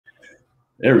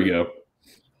There we go.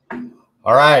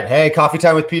 All right. Hey, coffee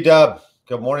time with PDUB.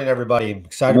 Good morning, everybody. I'm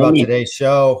excited about today's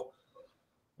show.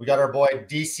 We got our boy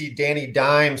DC Danny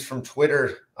Dimes from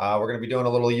Twitter. We're going to be doing a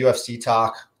little UFC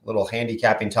talk, a little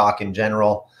handicapping talk in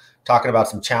general, talking about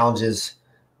some challenges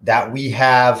that we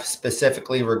have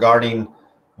specifically regarding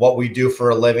what we do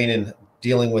for a living and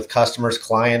dealing with customers,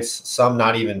 clients, some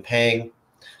not even paying.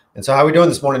 And so how are we doing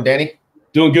this morning, Danny?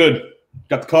 Doing good.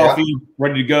 Got the coffee,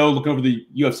 ready to go. Look over the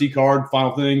UFC card,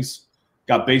 final things.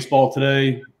 Got baseball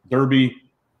today, Derby.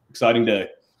 Exciting day.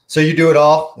 So you do it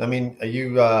all? I mean, are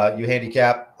you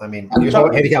handicap? I mean, you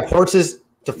handicap horses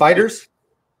to fighters?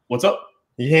 What's up?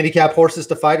 You handicap horses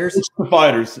to fighters? To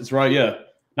fighters, that's right, yeah.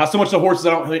 Not so much the horses.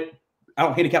 I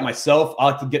don't handicap myself. I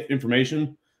like to get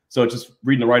information. So it's just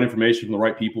reading the right information from the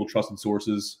right people, trusted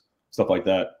sources, stuff like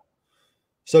that.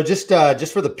 So just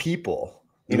for the people,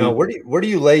 you know, where do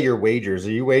you lay your wagers?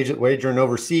 Are you wagering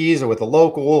overseas or with a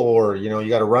local, or you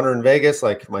got a runner in Vegas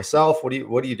like myself? What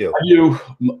do you do? I do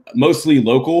mostly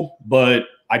local, but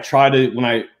I try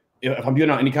to if I'm doing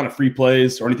out any kind of free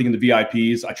plays or anything in the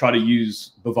VIPs, I try to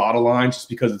use Bovada lines just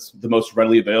because it's the most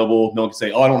readily available. No one can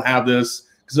say, "Oh, I don't have this,"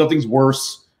 because nothing's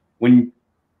worse when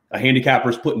a handicapper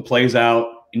is putting plays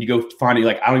out and you go find it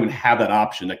like I don't even have that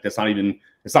option. Like it's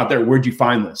not there. Where'd you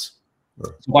find this?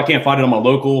 Sure. So if I can't find it on my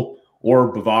local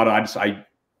or Bovada,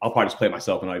 I'll probably just play it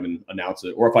myself and not even announce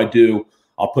it. Or if I do,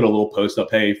 I'll put a little post up,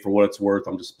 hey, for what it's worth,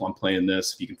 I'm playing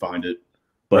this if you can find it.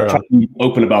 But try to be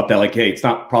open about that, like, hey, it's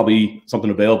not probably something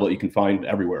available that you can find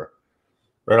everywhere.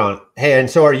 Right on. Hey, and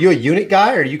so are you a unit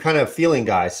guy or are you kind of a feeling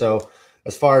guy? So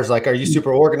as far as like, are you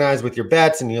super organized with your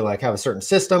bets and you like have a certain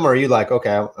system, or are you like,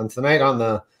 okay, on tonight on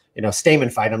the Stamen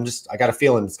fight, I got a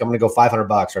feeling I'm going to go $500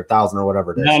 or $1,000 or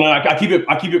whatever it is. No, I keep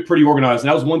it pretty organized. And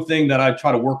that was one thing that I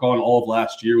try to work on all of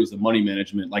last year was the money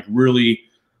management, like really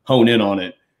hone in on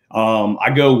it.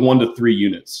 I go 1 to 3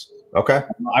 units. Okay.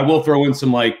 I will throw in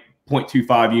some like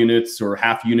 0.25 units or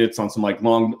half units on some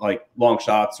long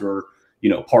shots or,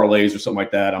 parlays or something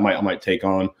like that. I might take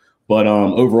on, but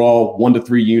overall 1 to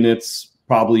 3 units,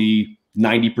 probably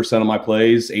 90% of my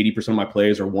plays, 80% of my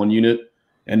plays are 1 unit.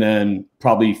 And then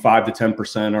probably 5 to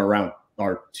 10%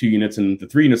 are 2 units, and the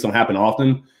 3 units don't happen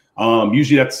often.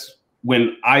 Usually that's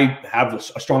when I have a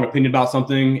strong opinion about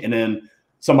something, and then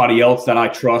somebody else that I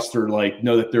trust or like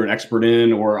know that they're an expert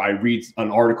in, or I read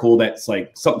an article that's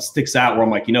like something sticks out where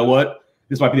I'm like, you know what,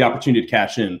 this might be the opportunity to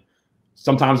cash in.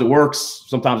 Sometimes it works,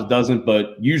 sometimes it doesn't,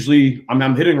 but usually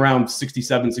I'm hitting around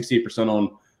 67,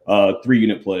 68% on 3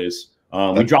 unit plays.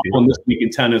 We dropped one this week in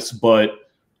tennis, but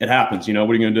it happens, what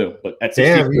are you going to do? But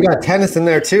damn, you got tennis in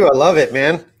there too. I love it,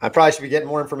 man. I probably should be getting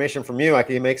more information from you. I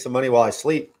can make some money while I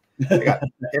sleep. I got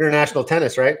international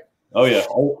tennis, right? Oh yeah.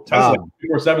 Tennis like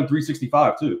 24/7,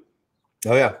 365 too.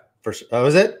 Oh yeah. For sure. Oh,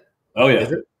 is it? Oh yeah.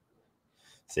 Is it?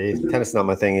 See, tennis is not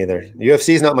my thing either.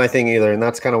 UFC is not my thing either. And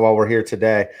that's kind of why we're here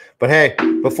today. But hey,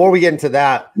 before we get into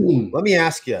that, let me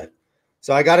ask you.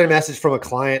 So I got a message from a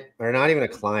client, or not even a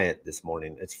client this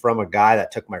morning. It's from a guy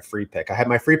that took my free pick. I had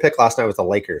my free pick last night with the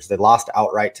Lakers. They lost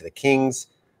outright to the Kings.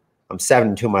 I'm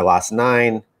 7-2 my last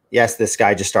 9. Yes, this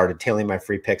guy just started tailing my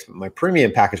free picks, but my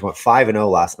premium package went 5-0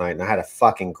 last night, and I had a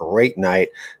fucking great night.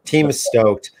 Team is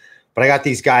stoked. But I got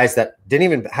these guys that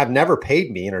have never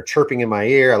paid me and are chirping in my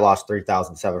ear. I lost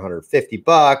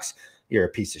 $3,750. You're a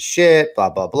piece of shit,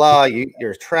 blah, blah, blah.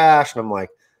 You're trash. And I'm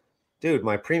like, dude,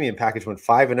 my premium package went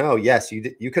 5-0. Yes,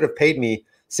 you could have paid me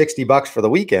 $60 for the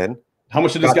weekend. How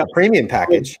much did this guy premium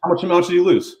package? How much amount did he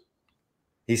lose?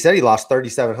 He said he lost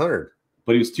 $3,700.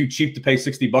 But he was too cheap to pay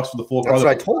 $60 for the full. That's what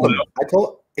I told him. I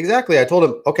told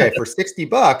him, okay, for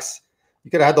 $60,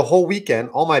 you could have had the whole weekend,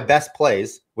 all my best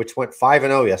plays, which went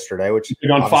 5-0 yesterday. Which you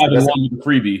on 5-1 with the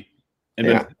freebie, and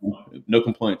then no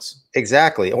complaints.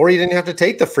 Exactly, or you didn't have to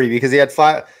take the freebie because he had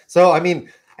 5. So I mean.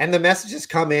 And the messages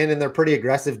come in and they're pretty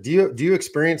aggressive. Do you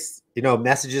experience,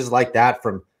 messages like that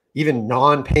from even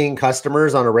non-paying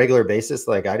customers on a regular basis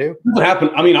like I do? It doesn't happen.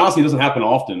 I mean, honestly, it doesn't happen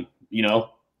often.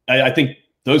 I think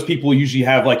those people usually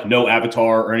have like no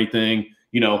avatar or anything,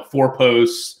 4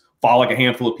 posts, follow like a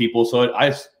handful of people. So I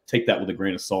just take that with a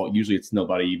grain of salt. Usually it's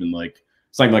nobody even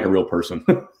it's not like a real person.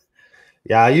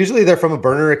 Yeah. Usually they're from a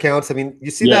burner accounts. I mean,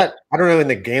 you see that, I don't know, in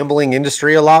the gambling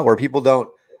industry a lot where people don't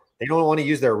want to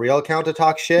use their real account to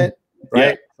talk shit, right?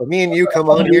 Yeah. So me and you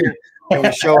come on here and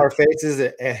we show our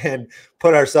faces and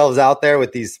put ourselves out there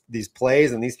with these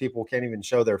plays, and these people can't even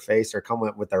show their face or come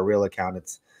up with their real account.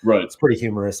 It's pretty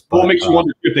humorous. But, well, it makes you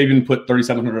wonder if they even put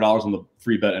 $3,700 on the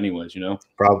free bet anyways,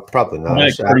 Probably not.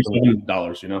 Like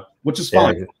 $37, which is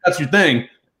fine. Yeah. That's your thing.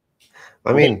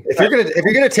 I mean, if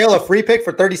you're gonna tail a free pick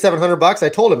for $3,700, I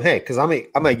told him, hey, because I'm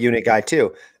a unit guy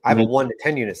too. I have a 1 to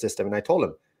 10 unit system, and I told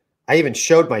him, I even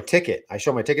showed my ticket. I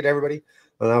showed my ticket to everybody,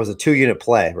 and that was a 2 unit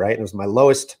play, right? And it was my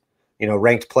lowest,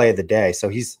 ranked play of the day. So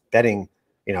he's betting,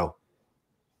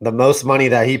 the most money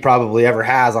that he probably ever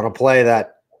has on a play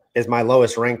that is my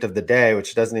lowest ranked of the day,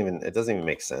 which doesn't even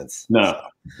make sense. No,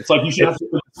 it's like you should have to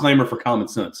put a disclaimer for common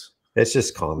sense. It's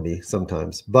just comedy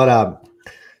sometimes, but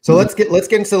so let's get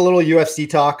into a little UFC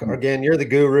talk. Again, you're the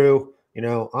guru.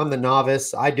 I'm the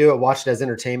novice. I do it, watch it as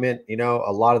entertainment,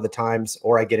 a lot of the times,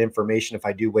 or I get information if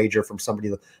I do wager from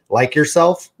somebody like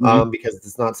yourself, because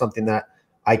it's not something that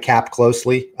I cap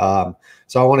closely.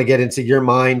 So I want to get into your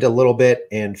mind a little bit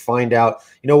and find out,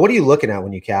 what are you looking at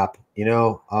when you cap?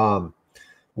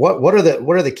 What are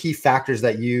the key factors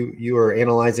that you are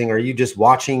analyzing? Are you just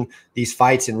watching these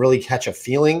fights and really catch a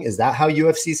feeling? Is that how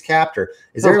UFC's capped, or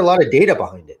is there a lot of data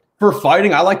behind it? For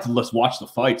fighting, I like to just watch the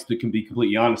fights, to be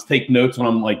completely honest. Take notes when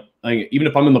I'm even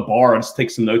if I'm in the bar, I just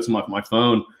take some notes on my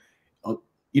phone.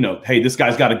 Hey, this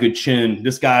guy's got a good chin.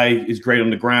 This guy is great on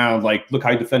the ground. Like, look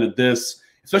how he defended this.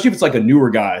 Especially if it's like a newer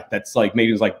guy that's like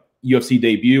maybe it's like UFC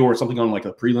debut or something on like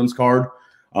a prelims card.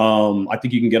 I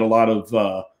think you can get a lot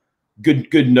of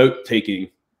good note taking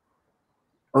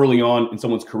early on in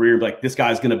someone's career. Like, this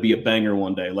guy's going to be a banger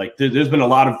one day. Like, there's been a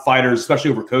lot of fighters,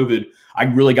 especially over COVID. I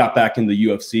really got back into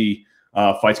UFC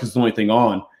fights because it's the only thing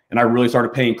on, and I really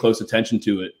started paying close attention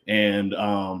to it. And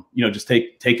just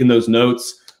taking those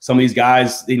notes. Some of these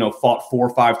guys, fought 4 or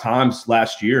 5 times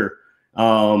last year,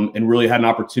 and really had an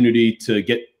opportunity to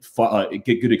get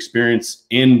good experience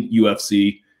in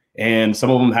UFC. And some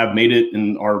of them have made it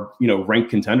and are ranked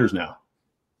contenders now.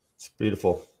 It's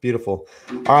beautiful. Beautiful.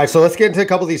 All right. So let's get into a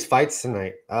couple of these fights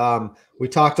tonight. We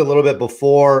talked a little bit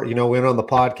before, we went on the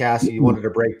podcast. You wanted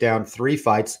to break down 3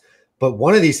 fights, but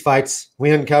one of these fights we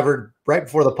uncovered right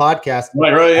before the podcast.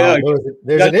 Right. Yeah.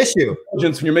 There's an issue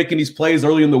when you're making these plays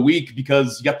early in the week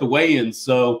because you got the weigh-ins.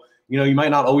 So, you might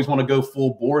not always want to go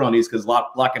full board on these because a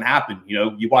lot can happen.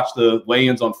 You watch the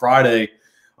weigh-ins on Friday.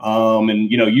 And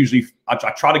usually I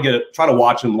try to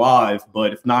watch them live,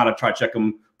 but if not, I try to check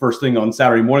them first thing on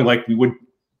Saturday morning, like we would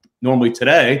normally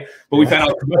today. But we found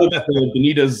out that the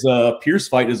Benitez Pierce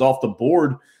fight is off the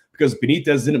board because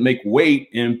Benitez didn't make weight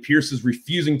and Pierce is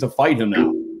refusing to fight him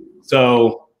now.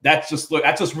 So that's just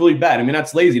really bad. I mean,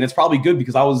 that's lazy, and it's probably good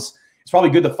because it's probably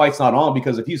good the fight's not on,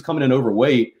 because if he's coming in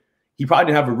overweight, he probably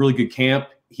didn't have a really good camp.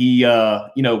 He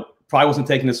probably wasn't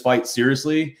taking this fight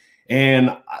seriously.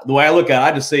 And the way I look at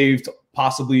it, I just saved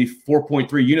possibly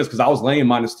 4.3 units because I was laying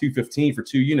minus 215 for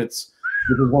 2 units.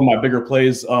 This is one of my bigger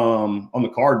plays on the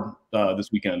card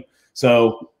this weekend.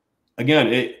 So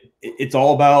again, it's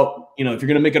all about, if you're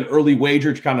going to make an early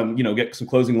wager to kind of, get some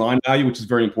closing line value, which is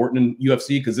very important in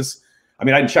UFC, because I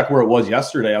didn't check where it was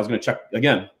yesterday. I was going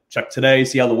to check today,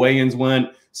 see how the weigh-ins went,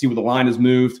 see where the line has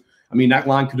moved. That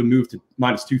line could have moved to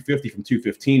minus 250 from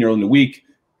 215 early in the week.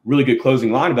 Really good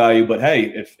closing line value. But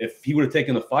hey, if he would have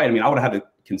taken the fight, I would have had to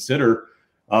consider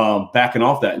backing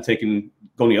off that and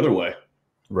going the other way.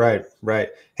 Right.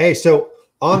 Hey, so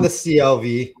on the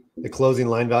CLV, the closing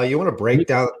line value, you want to break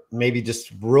down maybe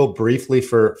just real briefly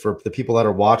for the people that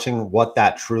are watching what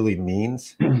that truly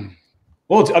means?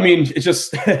 Well, it's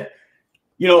just, like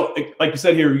you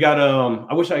said here, we got, I don't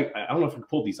know if I can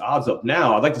pull these odds up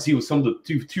now. I'd like to see what some of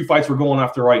the two fights we're going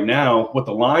after right now, what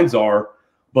the lines are.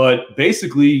 But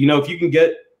basically, if you can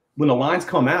get, when the lines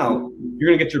come out, you're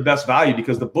going to get your best value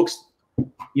because the books,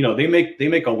 they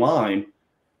make a line.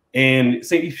 And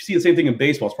you see the same thing in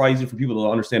baseball. It's probably easier for people to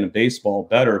understand in baseball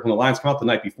better. When the lines come out the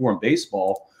night before in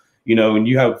baseball, and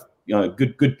you have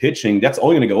good pitching, that's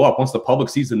only going to go up. Once the public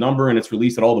sees the number and it's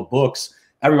released at all the books,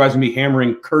 everybody's going to be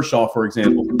hammering Kershaw, for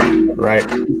example. Right.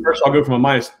 Kershaw go from a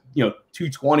minus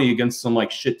 220 against some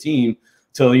shit team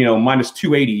to minus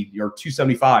 280 or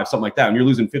 275, something like that, and you're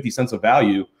losing 50 cents of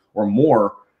value or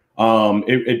more.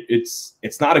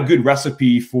 It's not a good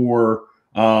recipe for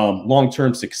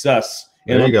long-term success.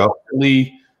 And there you go.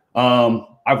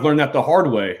 I've learned that the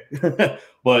hard way,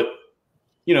 but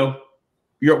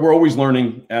we're always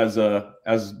learning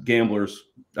as gamblers.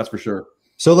 That's for sure.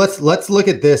 So let's look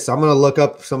at this. I'm going to look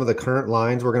up some of the current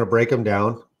lines. We're going to break them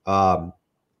down. I'm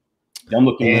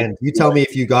looking. And you tell me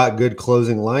if you got good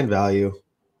closing line value.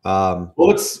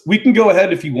 Well, we can go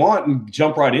ahead if you want and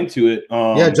jump right into it.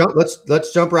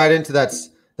 Let's jump right into that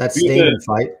Stamen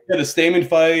fight. Yeah, the Stamen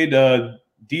fight.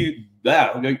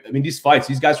 These fights,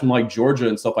 these guys from Georgia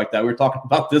and stuff like that. We were talking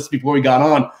about this before we got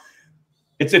on.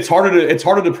 It's harder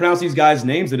to pronounce these guys'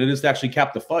 names than it is to actually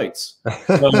cap the fights.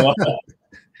 So,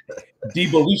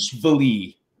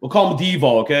 Divalishvili. We'll call him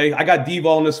Deval, okay? I got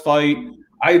Deval in this fight.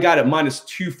 I got it minus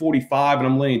 245, and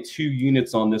I'm laying 2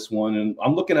 units on this one. And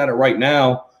I'm looking at it right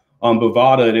now on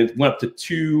Bovada, and it went up to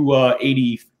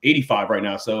 285 right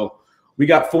now. So we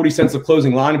got 40 cents of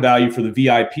closing line value for the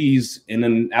VIPs. And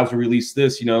then as we release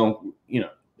this, you know,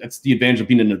 that's the advantage of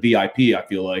being in a VIP. I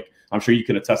feel like I'm sure you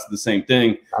can attest to the same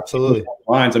thing. Absolutely.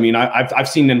 Lines. I mean, I've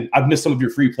seen and I've missed some of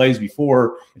your free plays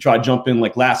before and try to jump in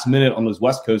like last minute on those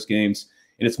West Coast games,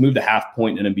 and it's moved a half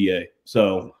point in NBA.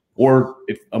 So, or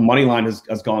if a money line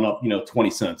has gone up, 20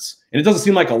 cents, and it doesn't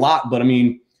seem like a lot, but I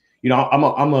mean, I'm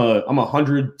a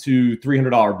 $100 to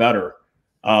 $300 better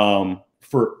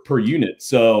per unit.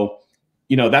 So,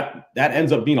 that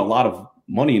ends up being a lot of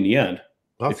money in the end.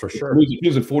 Oh, for sure.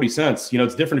 Losing 40 cents,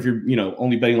 it's different if you're,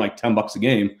 only betting like $10 a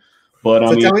game. But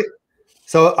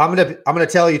so I'm gonna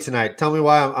tell you tonight. Tell me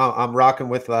why I'm rocking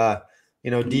with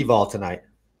D-Vol tonight.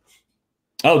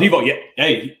 Oh, D-Vol, yeah.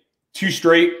 Hey, 2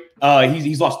 straight.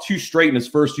 He's lost 2 straight in his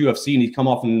first UFC, and he's come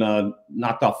off and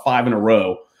knocked off 5 in a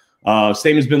row.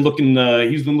 Staman's been looking.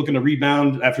 He's been looking to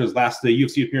rebound after his last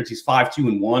UFC appearance. He's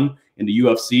 5-2-1 in the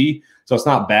UFC, so it's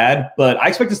not bad. But I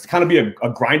expect this to kind of be a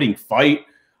grinding fight.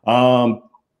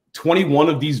 21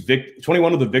 of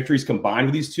the victories combined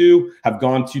with these two have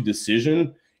gone to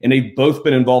decision, and they've both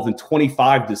been involved in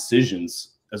 25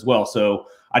 decisions as well. So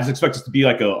I just expect this to be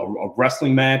like a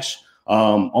wrestling match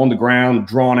on the ground,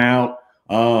 drawn out.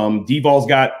 D-Vol's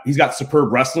he's got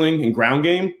superb wrestling and ground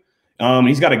game.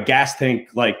 He's got a gas tank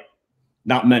like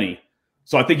not many.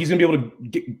 So I think he's gonna be able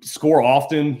to score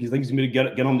often. He's gonna be able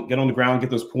to get on the ground, get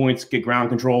those points, get ground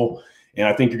control, and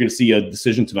I think you're gonna see a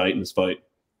decision tonight in this fight.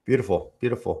 Beautiful,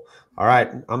 beautiful. All right,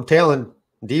 I'm tailing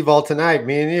D-Vol tonight,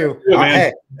 me and you. Yeah,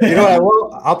 hey, you know what I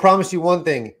will? I'll promise you one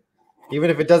thing. Even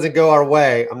if it doesn't go our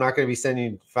way, I'm not going to be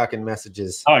sending fucking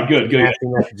messages. All right, good.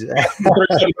 Messages.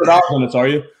 on this, are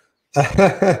you?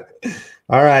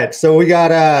 All right, so we got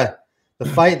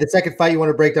the second fight you want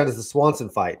to break down is the Swanson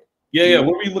fight. Yeah.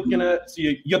 What were you looking at? So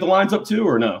you got the lines up too,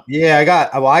 or no? Yeah, I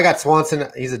got Swanson.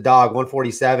 He's a dog,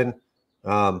 147.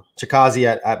 Chikazi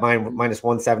at minus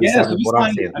 177.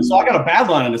 Yeah, so I got a bad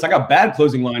line on this. I got bad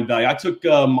closing line value. I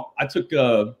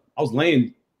was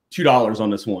laying $2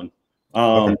 on this one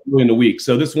early in the week.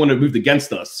 So this one it moved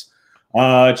against us.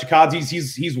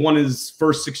 Chikazi's he's won his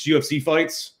first 6 UFC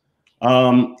fights.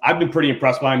 I've been pretty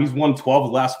impressed by him. He's won 12 of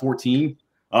the last 14.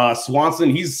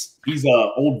 Swanson, he's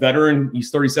a old veteran.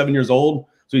 He's 37 years old,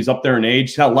 so he's up there in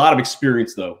age. He's had a lot of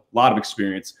experience though, a lot of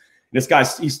experience. And this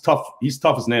guy's he's tough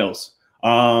as nails.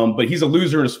 But he's a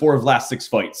loser in his 4 of the last 6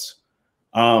 fights.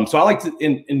 So I like to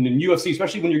in the UFC,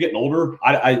 especially when you're getting older.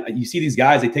 You see these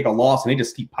guys, they take a loss and they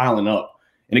just keep piling up,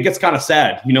 and it gets kind of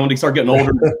sad, when they start getting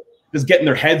older, just getting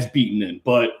their heads beaten in.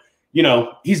 But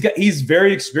he's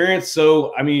very experienced,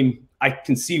 so I mean, I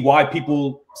can see why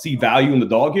people see value in the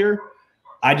dog here.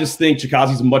 I just think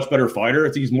Chikazi's a much better fighter. I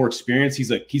think he's more experienced.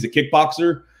 He's a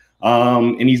kickboxer,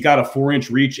 and he's got a 4-inch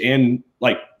reach and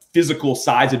like physical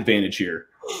size advantage here.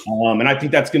 And I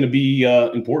think that's going to be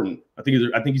important. I think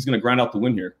he's going to grind out the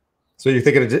win here. So you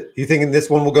thinking this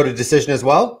one will go to decision as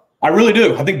well? I really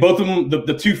do. I think both of them,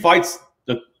 the 2 fights,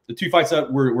 the 2 fights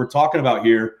that we're talking about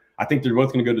here, I think they're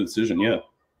both going to go to decision. Yeah.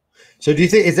 So do you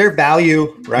think, is there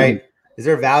value, right? Mm-hmm. Is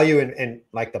there value in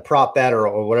like the prop bet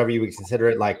or whatever you would consider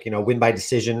it, like, win by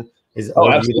decision?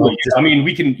 Absolutely. I mean,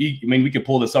 we can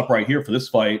pull this up right here for this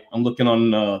fight. I'm looking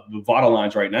on the Vada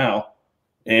lines right now,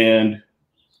 and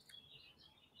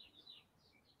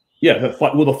yeah,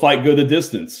 will the fight go the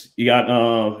distance? You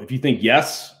got if you think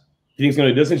yes, if you think it's going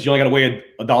to distance, you only got to weigh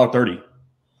 $1.30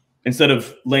 instead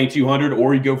of laying 200,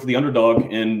 or you go for the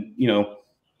underdog and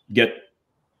get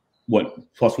what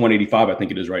plus 185. I think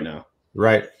it is right now.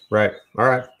 Right. All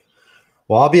right.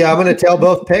 Well, I'm going to tell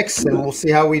both picks, and we'll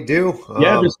see how we do.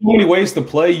 Yeah, there's so many ways to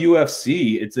play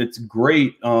UFC. It's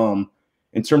great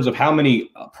in terms of how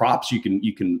many props you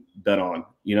can bet on.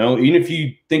 Even if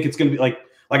you think it's going to be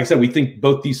like I said, we think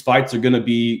both these fights are going to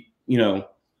be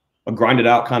a grinded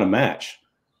out kind of match,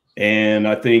 and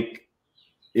I think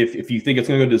if you think it's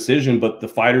going to go to decision, but the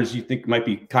fighters you think might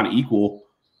be kind of equal,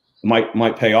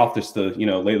 might pay off just to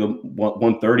lay the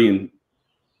 130 and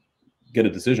get a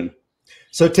decision.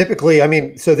 So typically, I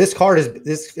mean, so this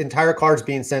entire card is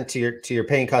being sent to your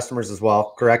paying customers as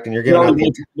well, correct? And you're giving out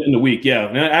in the week, yeah.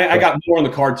 And I got more on the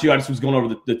card too. I just was going over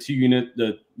the 2-unit.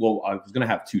 I was going to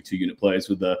have 2-unit plays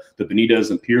with the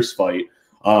Benitez and Pierce fight,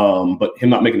 but him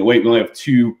not making the weight. We only have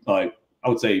 2, I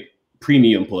would say,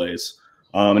 premium plays,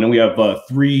 and then we have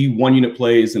 3 1-unit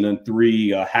plays and then 3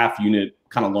 half-unit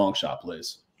kind of long shot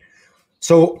plays.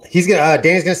 So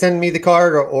Danny's gonna send me the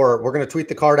card, or we're gonna tweet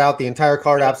the card out. The entire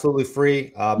card absolutely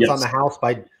free. It's on the house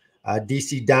by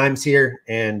DC Dimes here,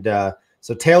 and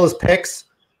so tail his picks.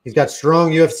 He's got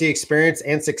strong UFC experience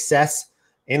and success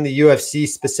in the UFC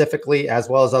specifically, as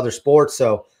well as other sports.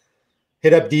 So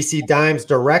hit up DC Dimes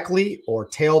directly or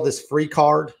tail this free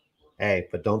card. Hey,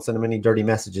 but don't send them any dirty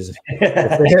messages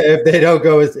if they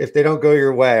don't go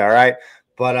your way. All right.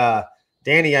 But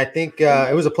Danny, I think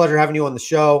it was a pleasure having you on the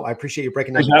show. I appreciate you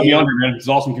breaking down. Thanks for having me on here, man. It's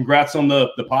awesome. Congrats on the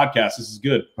podcast. This is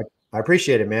good. I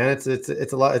appreciate it, man. It's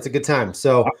a lot. It's a good time.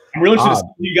 So I'm really interested.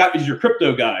 You got is your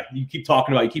crypto guy. You keep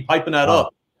talking about. You keep hyping that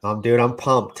up. Dude, I'm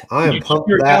pumped. I am pumped.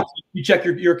 You check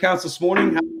your accounts this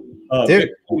morning.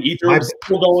 Dude, Ether is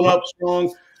still going up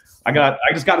strong. I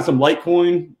just got some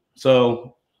Litecoin.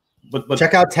 So, but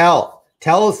check out Tell.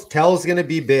 Tell's going to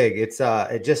be big. It's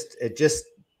it just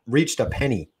reached a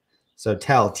penny. So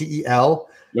Tell, TEL.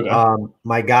 Okay.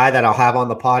 My guy that I'll have on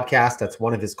the podcast, that's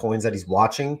one of his coins that he's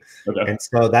watching. Okay. And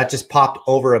so that just popped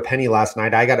over a penny last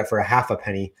night. I got it for a half a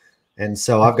penny. And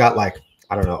so I've got like,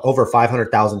 I don't know, over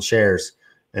 500,000 shares.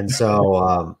 And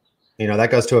so, that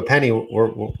goes to a penny.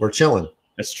 We're chilling.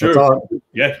 That's true. You're on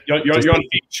the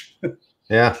beach.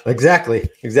 Yeah, exactly.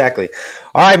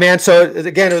 All right, man. So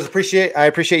again, I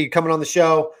appreciate you coming on the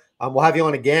show. We'll have you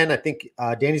on again. I think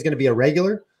Danny's going to be a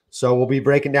regular. So we'll be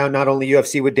breaking down not only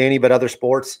UFC with Danny, but other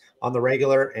sports on the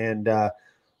regular. And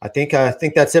I think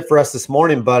that's it for us this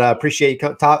morning. But I appreciate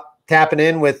you tapping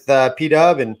in with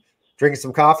PDUB and drinking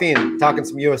some coffee and talking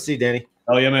some UFC, Danny.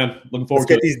 Oh, yeah, man. Looking forward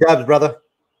to it. Let's get these dubs, brother.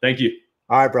 Thank you.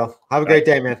 All right, bro. Have a great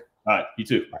day, man. All right. You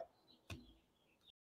too. Bye.